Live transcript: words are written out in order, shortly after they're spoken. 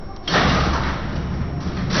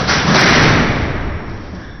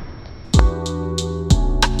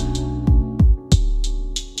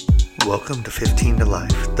Welcome to 15 to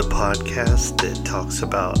Life, the podcast that talks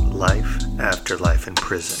about life after life in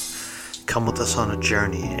prison. Come with us on a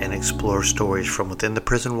journey and explore stories from within the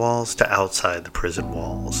prison walls to outside the prison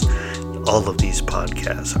walls. All of these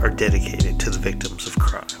podcasts are dedicated to the victims of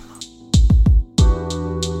crime.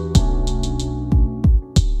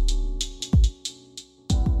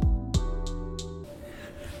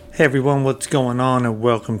 Hey everyone, what's going on? And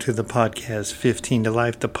welcome to the podcast 15 to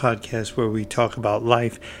Life, the podcast where we talk about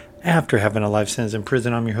life after having a life sentence in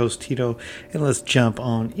prison. I'm your host, Tito, and let's jump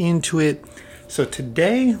on into it. So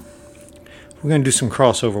today, we're going to do some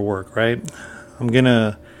crossover work, right? I'm going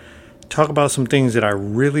to talk about some things that I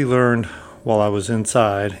really learned while I was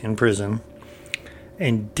inside in prison,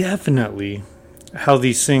 and definitely how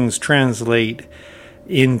these things translate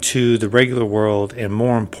into the regular world, and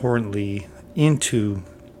more importantly, into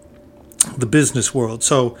the business world.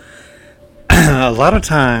 So a lot of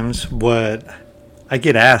times what I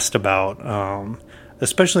get asked about,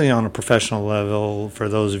 especially on a professional level, for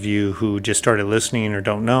those of you who just started listening or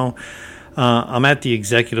don't know, I'm at the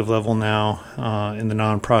executive level now in the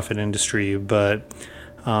nonprofit industry, but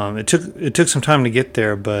it took some time to get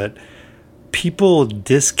there. But people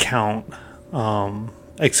discount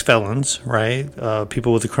ex-felons, right?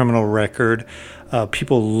 People with a criminal record.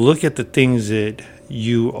 People look at the things that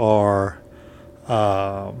you are,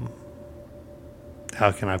 how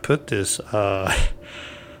can I put this?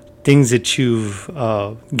 Things that you've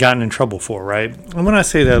gotten in trouble for, right? And when I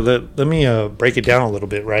say that, let me break it down a little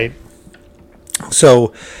bit, right?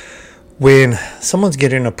 So when someone's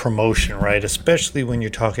getting a promotion, right, especially when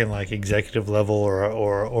you're talking like executive level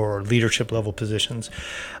or leadership level positions,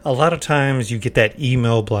 a lot of times you get that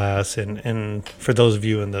email blast, and for those of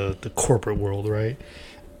you in the corporate world, right,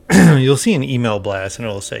 you'll see an email blast and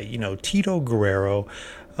it'll say, Tito Guerrero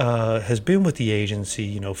has been with the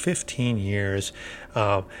agency, 15 years,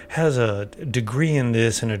 has a degree in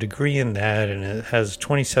this and a degree in that, and it has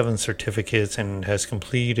 27 certificates and has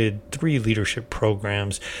completed 3 leadership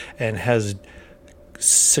programs and has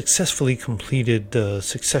successfully completed the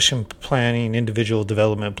succession planning, individual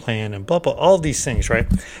development plan, and blah, blah, all these things, right?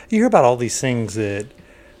 You hear about all these things that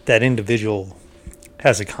individual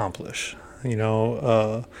has accomplished.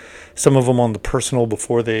 Some of them on the personal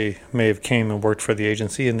before they may have came and worked for the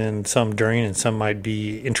agency, and then some during, and some might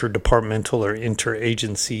be interdepartmental or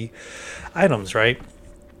interagency items, right?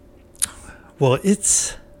 Well,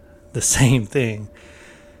 it's the same thing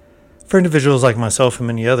for individuals like myself and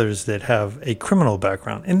many others that have a criminal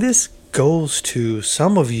background. And this goes to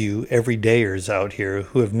some of you everydayers out here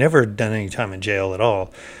who have never done any time in jail at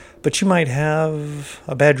all, but you might have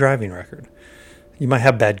a bad driving record. You might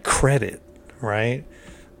have bad credit, right?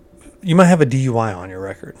 You might have a DUI on your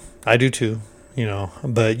record. I do too,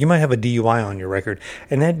 but you might have a DUI on your record.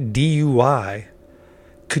 And that DUI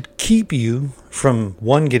could keep you from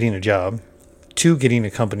 1, getting a job, 2, getting a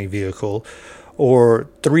company vehicle, or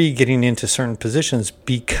 3, getting into certain positions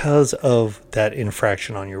because of that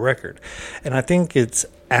infraction on your record. And I think it's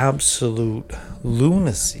absolute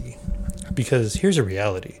lunacy, because here's a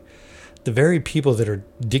reality. The very people that are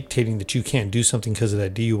dictating that you can't do something because of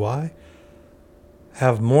that DUI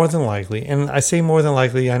have more than likely, and I say more than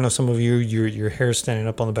likely, I know some of you, your hair's standing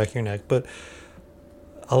up on the back of your neck, but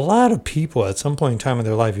a lot of people at some point in time in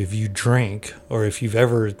their life, if you drink or if you've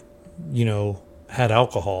ever, had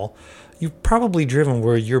alcohol, you've probably driven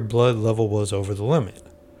where your blood level was over the limit.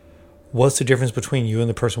 What's the difference between you and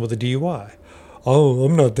the person with a DUI? Oh,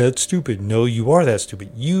 I'm not that stupid. No, you are that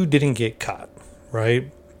stupid. You didn't get caught, right?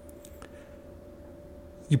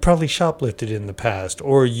 You probably shoplifted in the past,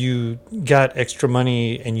 or you got extra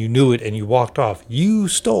money and you knew it and you walked off. You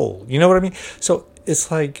stole. You know what I mean? So it's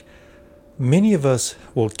like many of us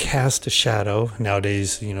will cast a shadow.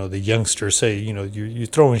 Nowadays, the youngsters say, you're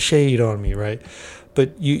throwing shade on me, right?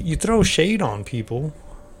 But you throw shade on people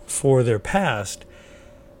for their past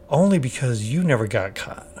only because you never got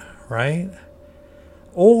caught, right?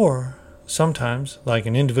 Or sometimes, like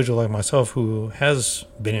an individual like myself who has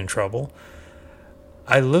been in trouble,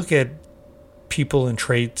 I look at people and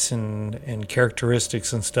traits and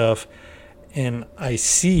characteristics and stuff, and I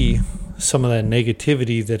see some of that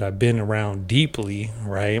negativity that I've been around deeply,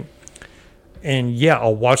 right? And yeah,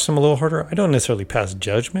 I'll watch them a little harder. I don't necessarily pass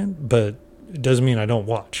judgment, but it doesn't mean I don't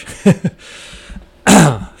watch.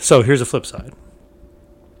 So here's the flip side.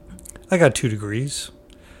 I got 2 degrees.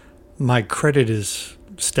 My credit is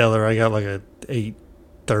stellar. I got like a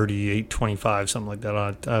 830, 825, something like that.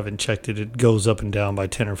 I haven't checked it. It goes up and down by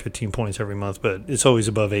 10 or 15 points every month, but it's always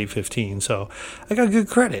above 815. So I got good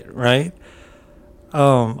credit, right?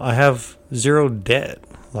 I have 0 debt.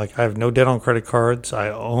 Like, I have no debt on credit cards. I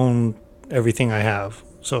own everything I have.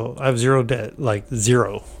 So I have zero debt, like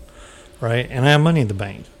zero, right? And I have money in the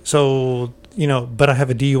bank. So, but I have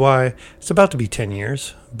a DUI. It's about to be 10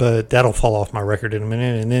 years, but that'll fall off my record in a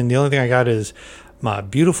minute. And then the only thing I got is my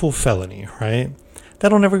beautiful felony, right?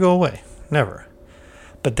 That'll never go away. Never.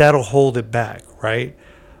 But that'll hold it back, right?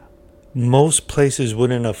 Most places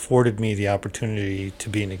wouldn't have afforded me the opportunity to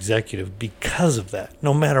be an executive because of that,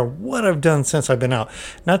 no matter what I've done since I've been out.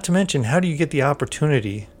 Not to mention, how do you get the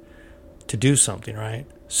opportunity to do something, right?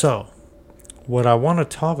 So, what I want to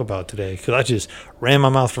talk about today, because I just ran my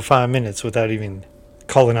mouth for 5 minutes without even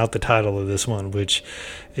calling out the title of this one, which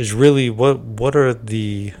is really what are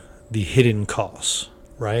the hidden costs,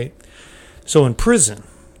 right? So in prison,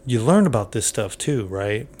 you learn about this stuff too,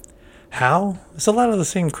 right? How? It's a lot of the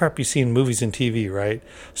same crap you see in movies and TV, right?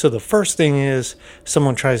 So the first thing is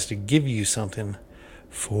someone tries to give you something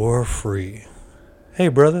for free. Hey,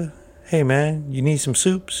 brother. Hey, man, you need some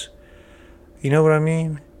soups? You know what I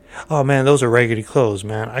mean? Oh, man, those are raggedy clothes,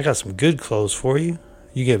 man. I got some good clothes for you.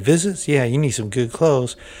 You get visits? Yeah, you need some good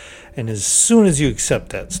clothes. And as soon as you accept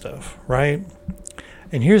that stuff, right?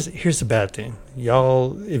 And here's the bad thing.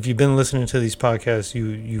 Y'all, if you've been listening to these podcasts,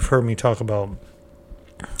 you've heard me talk about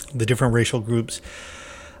the different racial groups.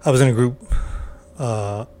 I was in a group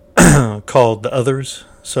called The Others.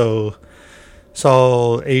 So it's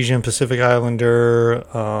all Asian, Pacific Islander,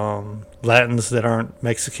 Latins that aren't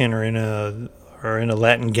Mexican or in a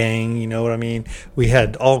Latin gang, you know what I mean? We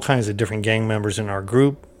had all kinds of different gang members in our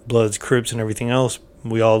group, Bloods, Crips, and everything else.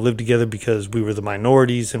 We all lived together because we were the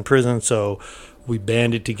minorities in prison, so we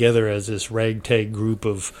banded together as this ragtag group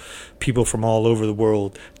of people from all over the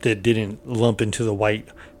world that didn't lump into the white,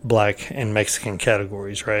 black, and Mexican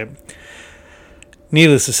categories, right?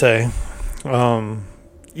 Needless to say,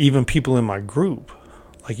 even people in my group,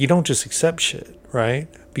 like, you don't just accept shit, right?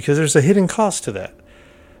 Because there's a hidden cost to that.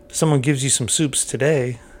 Someone gives you some soups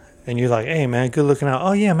today, and you're like, hey, man, good looking out.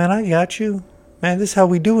 Oh, yeah, man, I got you. Man, this is how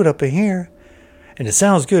we do it up in here. And it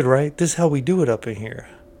sounds good, right? This is how we do it up in here.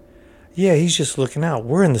 Yeah, he's just looking out.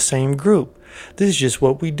 We're in the same group. This is just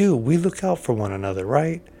what we do. We look out for one another,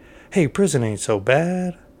 right? Hey, prison ain't so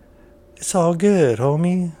bad. It's all good,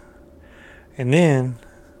 homie. And then,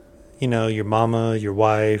 your mama, your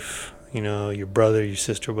wife, your brother, your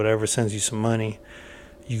sister, whatever, sends you some money.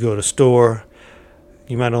 You go to store.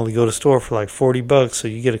 You might only go to store for like $40, so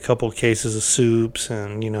you get a couple of cases of soups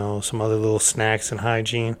and, some other little snacks and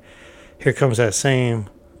hygiene. Here comes that same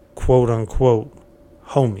quote-unquote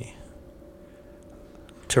homie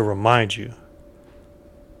to remind you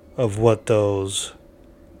of what those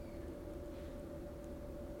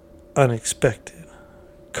unexpected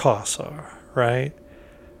costs are, right?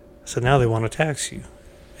 So now they want to tax you.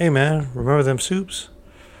 Hey, man, remember them soups?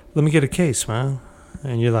 Let me get a case, man.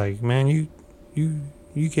 And you're like, man, you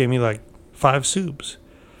gave me like 5 soups.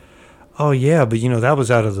 Oh, yeah, but that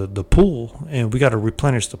was out of the pool, and we got to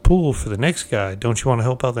replenish the pool for the next guy. Don't you want to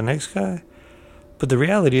help out the next guy? But the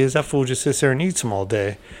reality is that fool just sits there and eats them all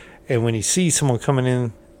day. And when he sees someone coming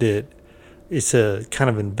in that it's a kind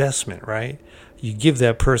of investment, right? You give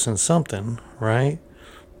that person something, right?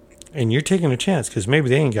 And you're taking a chance because maybe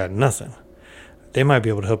they ain't got nothing. They might be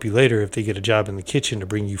able to help you later if they get a job in the kitchen to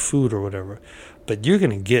bring you food or whatever. But you're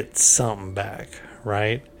going to get something back,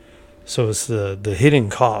 right? So it's the hidden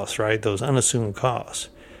costs, right? Those unassumed costs.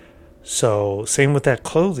 So same with that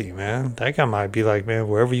clothing, man. That guy might be like, man,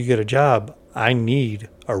 wherever you get a job, I need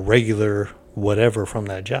a regular whatever from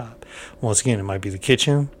that job. Once again, it might be the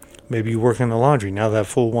kitchen. Maybe you work in the laundry. Now that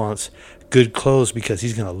fool wants good clothes because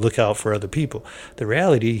he's going to look out for other people. The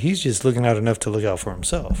reality, he's just looking out enough to look out for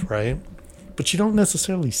himself, right? But you don't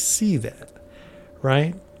necessarily see that,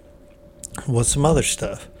 right? What's some other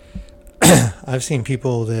stuff? I've seen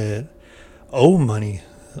people that owe money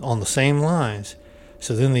on the same lines.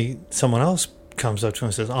 So then someone else comes up to him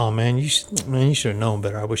and says, oh, man, you should have known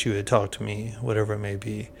better. I wish you had talked to me, whatever it may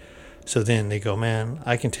be. So then they go, man,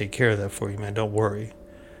 I can take care of that for you, man. Don't worry.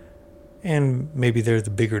 And maybe they're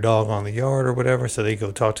the bigger dog on the yard or whatever. So they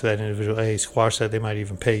go talk to that individual. Hey, squash that. They might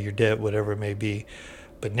even pay your debt, whatever it may be.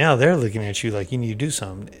 But now they're looking at you like you need to do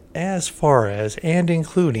something as far as and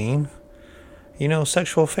including,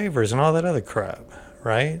 sexual favors and all that other crap,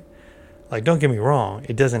 right? Like, don't get me wrong.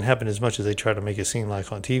 It doesn't happen as much as they try to make it seem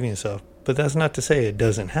like on TV and stuff. But that's not to say it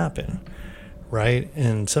doesn't happen, right?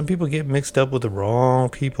 And some people get mixed up with the wrong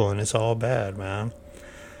people, and it's all bad, man.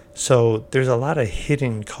 So there's a lot of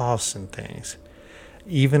hidden costs and things.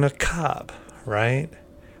 Even a cop, right?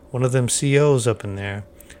 One of them COs up in there,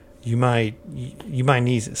 you might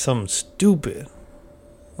need something stupid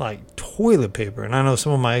like toilet paper. And I know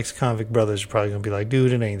some of my ex-convict brothers are probably going to be like,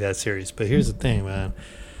 dude, it ain't that serious. But here's the thing, man.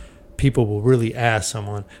 people will really ask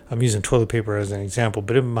someone, I'm using toilet paper as an example,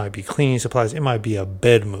 but it might be cleaning supplies. It might be a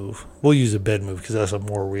bed move. We'll use a bed move because that's a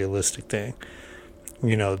more realistic thing.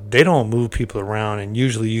 You know, they don't move people around, and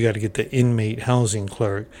usually you got to get the inmate housing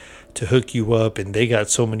clerk to hook you up, and they got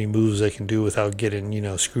so many moves they can do without getting, you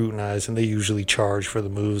know, scrutinized, and they usually charge for the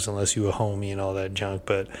moves unless you a homie and all that junk.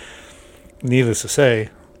 But needless to say,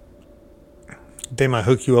 they might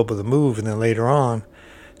hook you up with a move, and then later on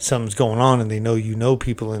something's going on and they know you know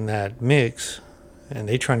people in that mix, and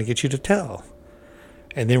they trying to get you to tell,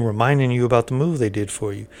 and then reminding you about the move they did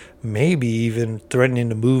for you, maybe even threatening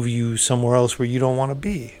to move you somewhere else where you don't want to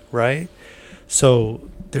be, right? So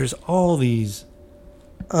there's all these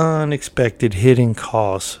unexpected hidden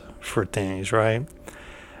costs for things, right?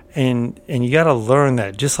 And you got to learn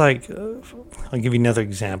that. Just like I'll give you another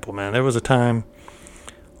example, man. There was a time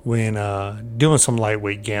when doing some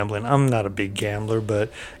lightweight gambling. I'm not a big gambler, but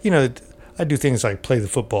you know, I do things like play the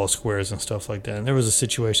football squares and stuff like that. And there was a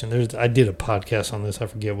situation. I did a podcast on this. I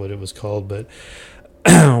forget what it was called, but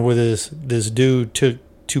where this dude took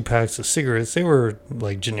 2 packs of cigarettes. They were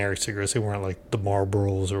like generic cigarettes. They weren't like the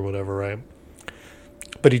Marlboros or whatever, right?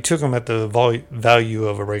 But he took them at the value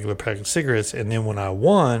of a regular pack of cigarettes. And then when I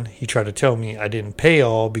won, he tried to tell me I didn't pay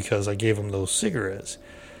all because I gave him those cigarettes.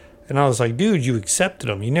 And I was like, dude, you accepted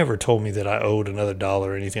them. You never told me that I owed another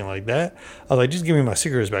dollar or anything like that. I was like, just give me my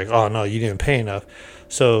cigarettes back. Oh, no, you didn't pay enough.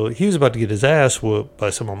 So he was about to get his ass whooped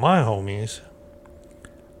by some of my homies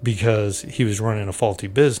because he was running a faulty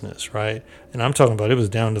business, right? And I'm talking about it was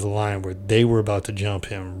down to the line where they were about to jump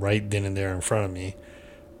him right then and there in front of me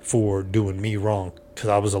for doing me wrong, because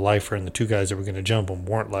I was a lifer and the 2 guys that were going to jump him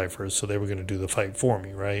weren't lifers, so they were going to do the fight for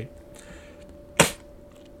me, right?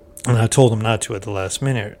 And I told them not to at the last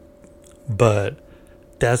minute. But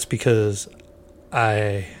that's because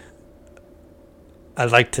I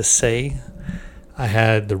like to say I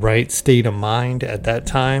had the right state of mind at that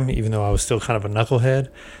time, even though I was still kind of a knucklehead,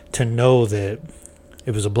 to know that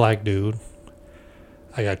it was a black dude.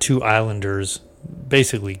 I got 2 islanders,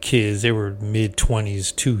 basically kids. They were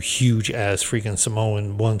mid-20s, 2 huge-ass freaking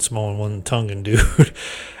Samoan, one Tongan dude.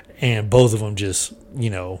 And both of them just,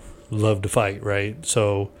 you know, love to fight, right?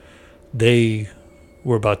 So they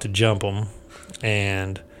were about to jump him,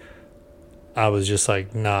 and I was just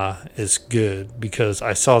like, nah, it's good, because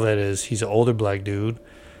I saw that as he's an older black dude.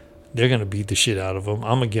 They're going to beat the shit out of him.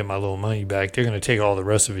 I'm going to get my little money back. They're going to take all the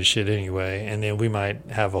rest of his shit anyway, and then we might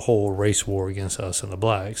have a whole race war against us and the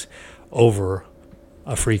blacks over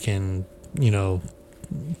a freaking, you know,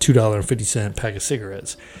 $2.50 pack of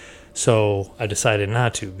cigarettes. So I decided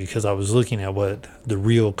not to, because I was looking at what the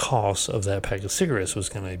real cost of that pack of cigarettes was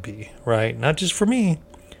going to be, right? Not just for me,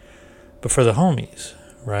 but for the homies,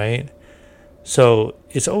 right? So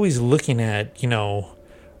it's always looking at, you know,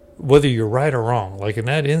 whether you're right or wrong. Like in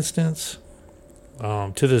that instance,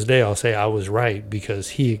 to this day, I'll say I was right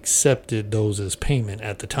because he accepted those as payment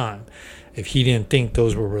at the time. If he didn't think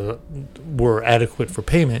those were adequate for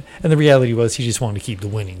payment, and the reality was he just wanted to keep the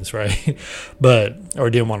winnings, right? Or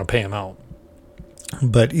didn't want to pay him out.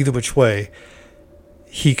 But either which way,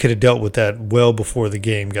 he could have dealt with that well before the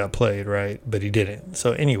game got played, right? But he didn't.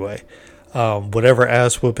 So anyway, whatever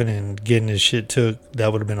ass whooping and getting his shit took,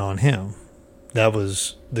 that would have been on him. That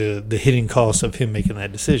was the hidden cost of him making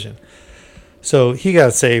that decision. So he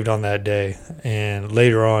got saved on that day, and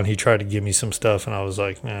later on he tried to give me some stuff, and I was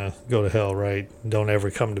like, nah, go to hell, right? Don't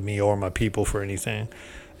ever come to me or my people for anything.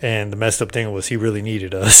 And the messed up thing was he really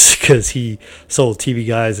needed us because he sold TV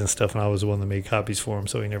guides and stuff, and I was the one that made copies for him,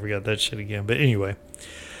 so he never got that shit again. But anyway,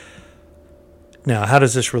 now how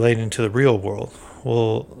does this relate into the real world?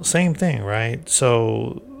 Well, same thing, right?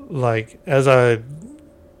 So like as I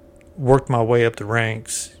worked my way up the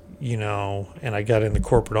ranks, you know, and I got in the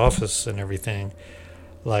corporate office and everything,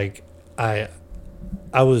 like I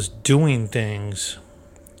was doing things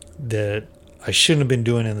that I shouldn't have been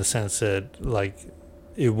doing, in the sense that like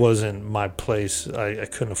it wasn't my place. I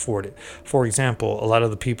couldn't afford it. For example, a lot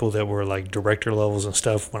of the people that were like director levels and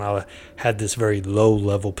stuff, when I had this very low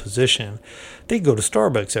level position, they go to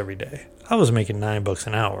Starbucks every day. I was making $9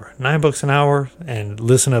 an hour. $9 an hour, and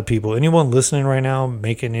listen up, people. Anyone listening right now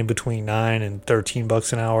making in between $9 and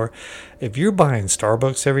 $13 an hour, if you're buying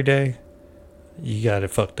Starbucks every day, you got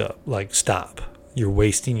it fucked up. Like, stop. You're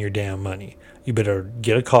wasting your damn money. You better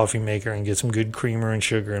get a coffee maker and get some good creamer and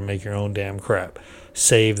sugar and make your own damn crap.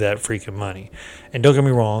 Save that freaking money. And don't get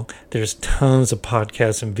me wrong, there's tons of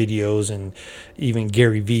podcasts and videos, and even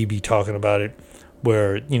Gary Vee be talking about it,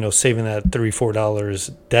 where, you know, saving that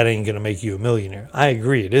 $3-4, that ain't going to make you a millionaire. I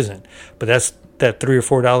agree, it isn't. But that's that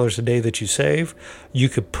 $3 or $4 a day that you save, you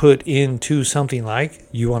could put into something like,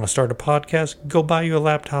 you want to start a podcast, go buy you a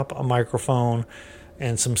laptop, a microphone,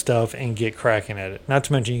 and some stuff and get cracking at it. Not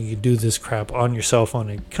to mention you can do this crap on your cell phone.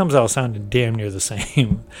 It comes out sounding damn near the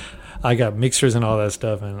same. I got mixers and all that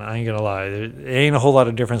stuff, and I ain't gonna lie, it ain't a whole lot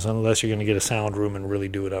of difference unless you're gonna get a sound room and really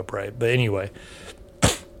do it upright. But anyway,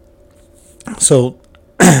 so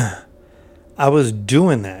I was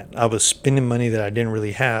doing that. I was spending money that I didn't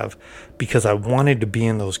really have because I wanted to be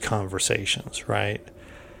in those conversations, right?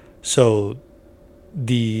 So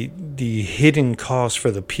the hidden cost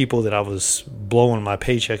for the people that I was blowing my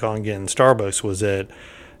paycheck on getting Starbucks was that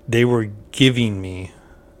they were giving me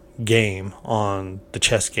game on the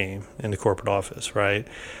chess game in the corporate office, right?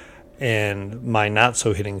 And my not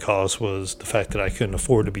so hidden cost was the fact that I couldn't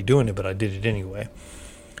afford to be doing it, but I did it anyway.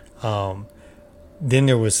 Then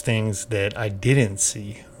there was things that I didn't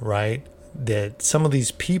see, right? That some of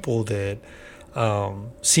these people that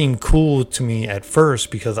seemed cool to me at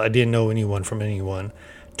first because I didn't know anyone from anyone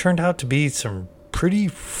turned out to be some pretty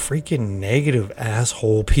freaking negative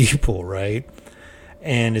asshole people, right?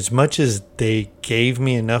 And as much as they gave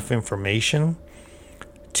me enough information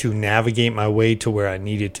to navigate my way to where I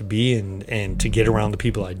needed to be and to get around the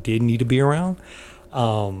people I did need to be around,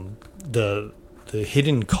 the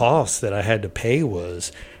hidden costs that I had to pay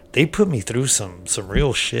was they put me through some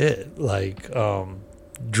real shit, like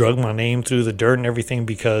drug my name through the dirt and everything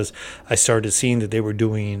because I started seeing that they were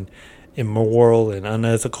doing immoral and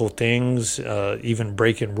unethical things, even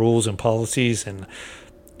breaking rules and policies, and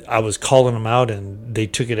I was calling them out and they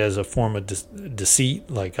took it as a form of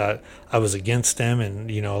deceit. Like I was against them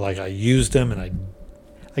and, like I used them, and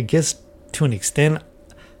I guess to an extent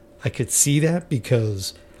I could see that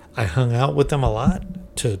because I hung out with them a lot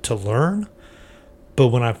to learn. But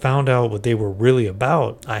when I found out what they were really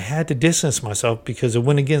about, I had to distance myself because it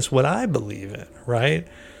went against what I believe in, right?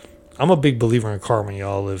 I'm a big believer in karma,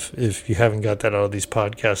 y'all. If you haven't got that out of these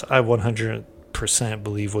podcasts, I 100%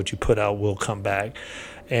 believe what you put out will come back.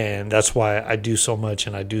 And that's why I do so much,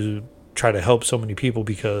 and I do try to help so many people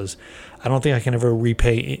because I don't think I can ever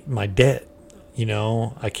repay my debt.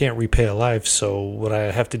 I can't repay a life. So what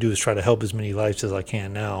I have to do is try to help as many lives as I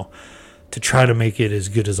can now to try to make it as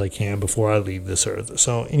good as I can before I leave this earth.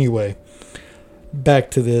 So anyway, back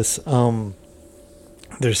to this.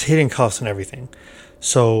 There's hidden costs and everything.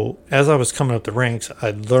 So as I was coming up the ranks,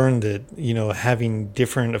 I learned that, having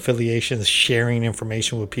different affiliations, sharing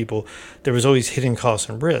information with people, there was always hidden costs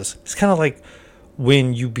and risks. It's kind of like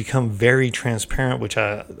when you become very transparent, which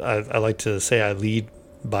I like to say I lead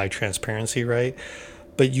by transparency, right?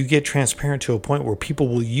 But you get transparent to a point where people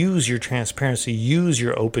will use your transparency, use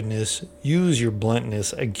your openness, use your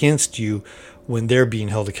bluntness against you when they're being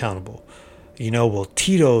held accountable. Well,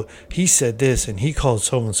 Tito, he said this and he called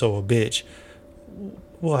so-and-so a bitch.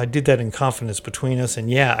 Well, I did that in confidence between us, and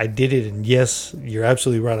yeah, I did it, and yes, you're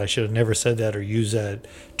absolutely right. I should have never said that or used that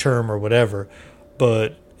term or whatever,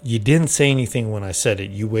 but you didn't say anything when I said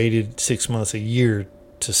it. You waited 6 months, a year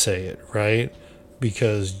to say it, right?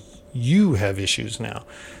 Because you have issues now.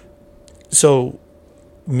 So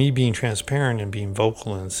me being transparent and being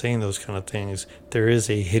vocal and saying those kind of things, there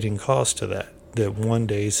is a hidden cost to that one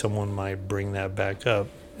day someone might bring that back up,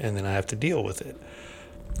 and then I have to deal with it.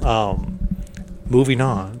 Moving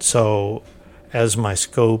on. So as my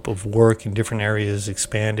scope of work in different areas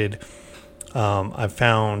expanded, I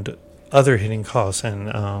found other hidden costs.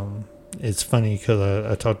 And it's funny because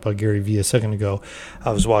I talked about Gary Vee a second ago.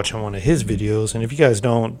 I was watching one of his videos. And if you guys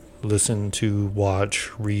don't listen to,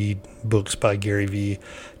 watch, read books by Gary Vee,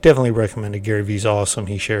 definitely recommend it. Gary Vee's awesome.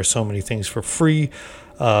 He shares so many things for free.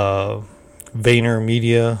 Vayner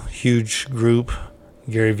Media, huge group.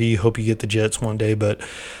 Gary Vee, hope you get the jets one day. But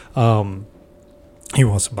he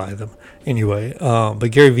wants to buy them anyway.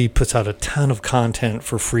 But Gary Vee puts out a ton of content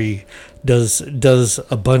for free, does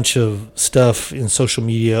a bunch of stuff in social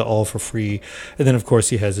media all for free. And then, of course,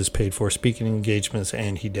 he has his paid for speaking engagements,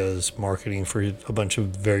 and he does marketing for a bunch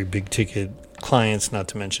of very big ticket clients, not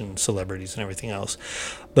to mention celebrities and everything else.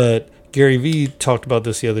 But Gary Vee talked about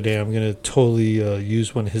this the other day. I'm going to totally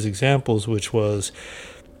use one of his examples, which was,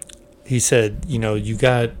 he said, you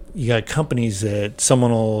got companies that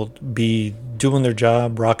someone will be doing their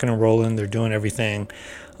job, rocking and rolling, they're doing everything,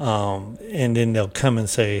 and then they'll come and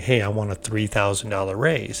say, hey, I want a $3,000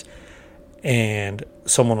 raise. And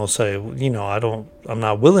someone will say, I'm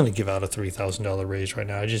not willing to give out a $3,000 raise right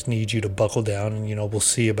now. I just need you to buckle down and, we'll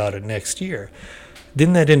see about it next year.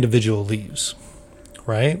 Then that individual leaves,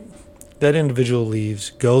 right? That individual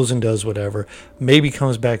leaves, goes and does whatever, maybe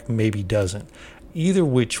comes back, maybe doesn't. Either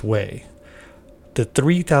which way, the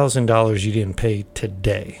 $3,000 you didn't pay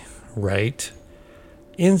today, right?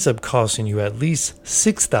 ends up costing you at least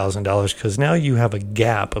 $6,000 because now you have a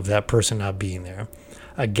gap of that person not being there,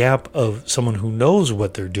 a gap of someone who knows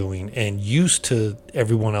what they're doing and used to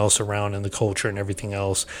everyone else around in the culture and everything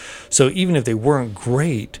else. So even if they weren't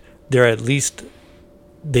great, they're at least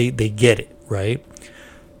they get it, right?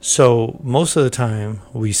 So most of the time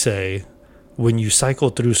we say when you cycle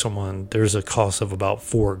through someone, there's a cost of about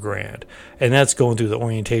 $4,000. And that's going through the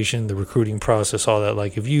orientation, the recruiting process, all that.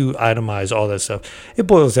 Like if you itemize all that stuff, it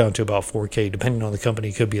boils down to about $4,000. Depending on the company,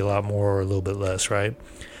 it could be a lot more or a little bit less, right?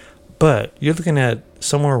 But you're looking at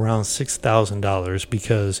somewhere around $6,000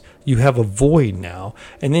 because you have a void now.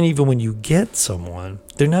 And then even when you get someone,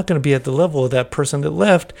 they're not going to be at the level of that person that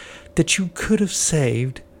left that you could have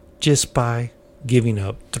saved just by giving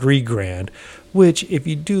up $3,000, which if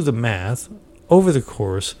you do the math over the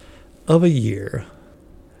course of a year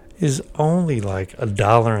is only like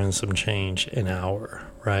 $1 and some change an hour,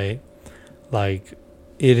 right? Like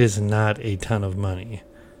it is not a ton of money,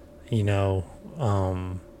 you know,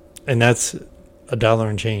 and that's $1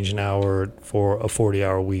 and change an hour for a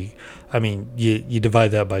 40-hour week. I mean, you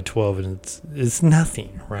divide that by 12 and it's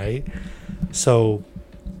nothing, right? So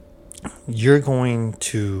you're going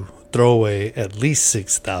to throw away at least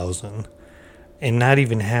 6,000 and not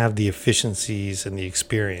even have the efficiencies and the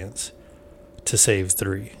experience to save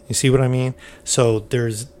 3. You see what I mean? So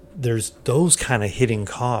there's those kind of hidden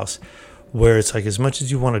costs where it's like as much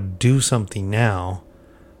as you want to do something now,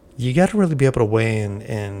 you got to really be able to weigh in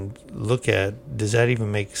and look at, does that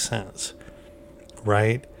even make sense?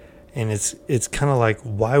 Right? And it's kind of like,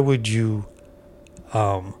 why would you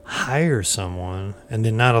hire someone and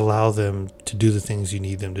then not allow them to do the things you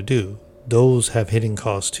need them to do? Those have hidden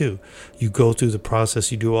costs too. You go through the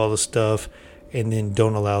process, you do all the stuff, and then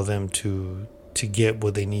don't allow them to get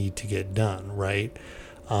what they need to get done, right?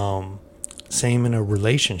 Same in a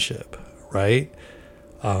relationship, right?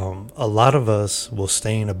 A lot of us will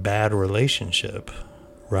stay in a bad relationship,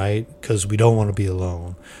 right? Because we don't want to be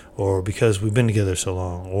alone, or because we've been together so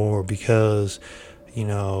long, or because, you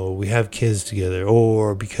know, we have kids together,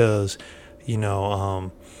 or because, you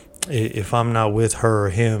know, if I'm not with her or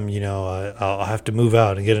him, you know, I'll have to move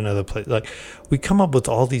out and get another place. Like we come up with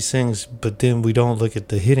all these things, but then we don't look at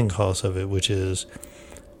the hidden cost of it, which is,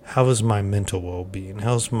 how is my mental well-being?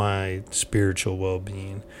 How's my spiritual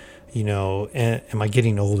well-being? You know, am I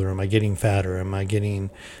getting older? Am I getting fatter? Am I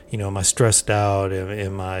getting, you know, am I stressed out?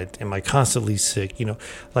 Am I constantly sick? You know,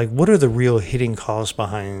 like what are the real hidden costs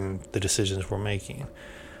behind the decisions we're making?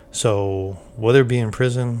 So whether it be in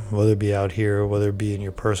prison, whether it be out here, whether it be in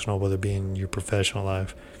your personal, whether it be in your professional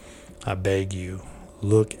life, I beg you,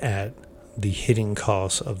 look at the hidden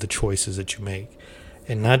costs of the choices that you make,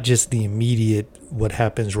 and not just the immediate what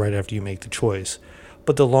happens right after you make the choice,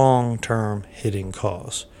 but the long-term hidden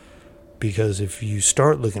costs. Because if you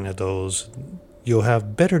start looking at those, you'll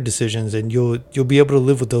have better decisions, and you'll be able to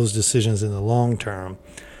live with those decisions in the long term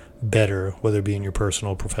better, whether it be in your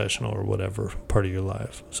personal, professional, or whatever part of your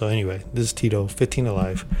life. So anyway, this is Tito, 15 to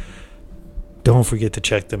Life. Don't forget to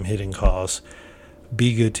check them hidden costs.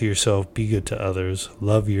 Be good to yourself. Be good to others.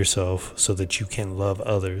 Love yourself so that you can love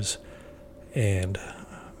others and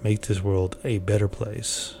make this world a better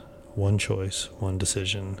place. One choice, one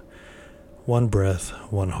decision, one breath,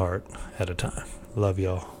 one heart at a time. Love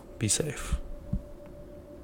y'all. Be safe.